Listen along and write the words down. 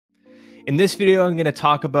In this video, I'm going to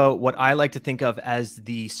talk about what I like to think of as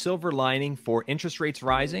the silver lining for interest rates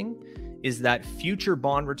rising is that future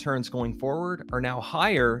bond returns going forward are now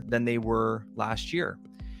higher than they were last year.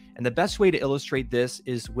 And the best way to illustrate this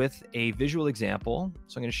is with a visual example.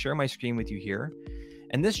 So I'm going to share my screen with you here.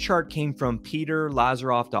 And this chart came from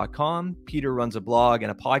peterlazaroff.com. Peter runs a blog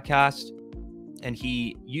and a podcast, and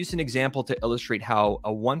he used an example to illustrate how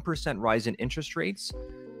a 1% rise in interest rates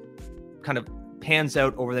kind of pans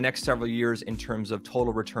out over the next several years in terms of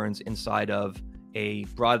total returns inside of a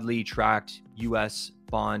broadly tracked US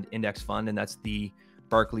bond index fund, and that's the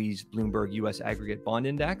Barclays Bloomberg US Aggregate Bond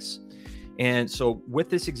Index. And so with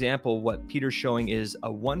this example, what Peter's showing is a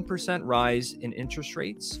 1% rise in interest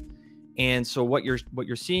rates. And so what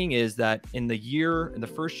you're seeing is that in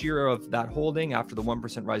the first year of that holding, after the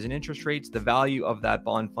 1% rise in interest rates, the value of that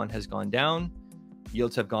bond fund has gone down,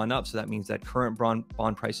 yields have gone up. So that means that current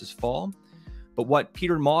bond prices fall. But what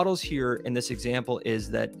Peter models here in this example is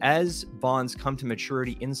that as bonds come to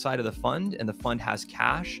maturity inside of the fund and the fund has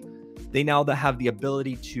cash, they now have the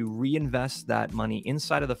ability to reinvest that money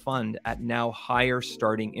inside of the fund at now higher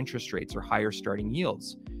starting interest rates or higher starting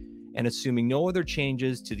yields. And assuming no other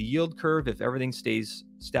changes to the yield curve, if everything stays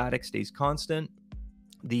static, stays constant,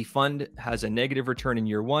 the fund has a negative return in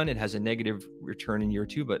year one. It has a negative return in year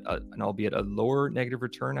two, but and albeit a lower negative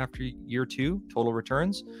return after year two, total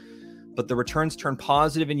returns. But the returns turn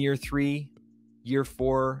positive in year three, year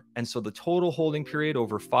four. And so the total holding period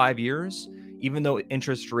over 5 years, even though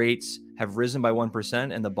interest rates have risen by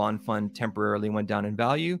 1% and the bond fund temporarily went down in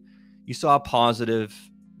value, you saw a positive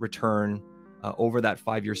return over that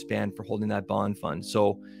 5-year span for holding that bond fund.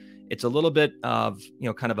 So it's a little bit of,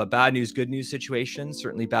 kind of a bad news, good news situation.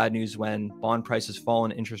 Certainly bad news when bond prices fall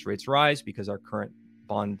and interest rates rise because our current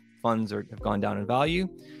bond funds have gone down in value.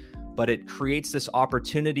 But it creates this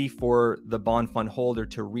opportunity for the bond fund holder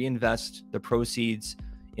to reinvest the proceeds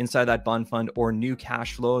inside that bond fund or new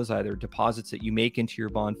cash flows, either deposits that you make into your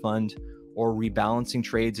bond fund or rebalancing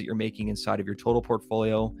trades that you're making inside of your total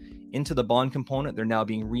portfolio into the bond component. They're now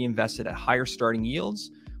being reinvested at higher starting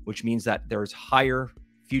yields, which means that there's higher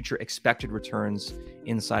future expected returns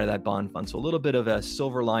inside of that bond fund. So a little bit of a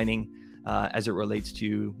silver lining as it relates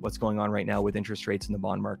to what's going on right now with interest rates in the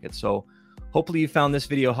bond market. So hopefully you found this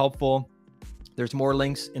video helpful. There's more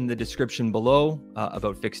links in the description below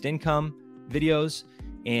about fixed income videos.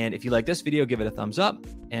 And if you like this video, give it a thumbs up,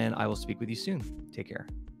 and I will speak with you soon. Take care.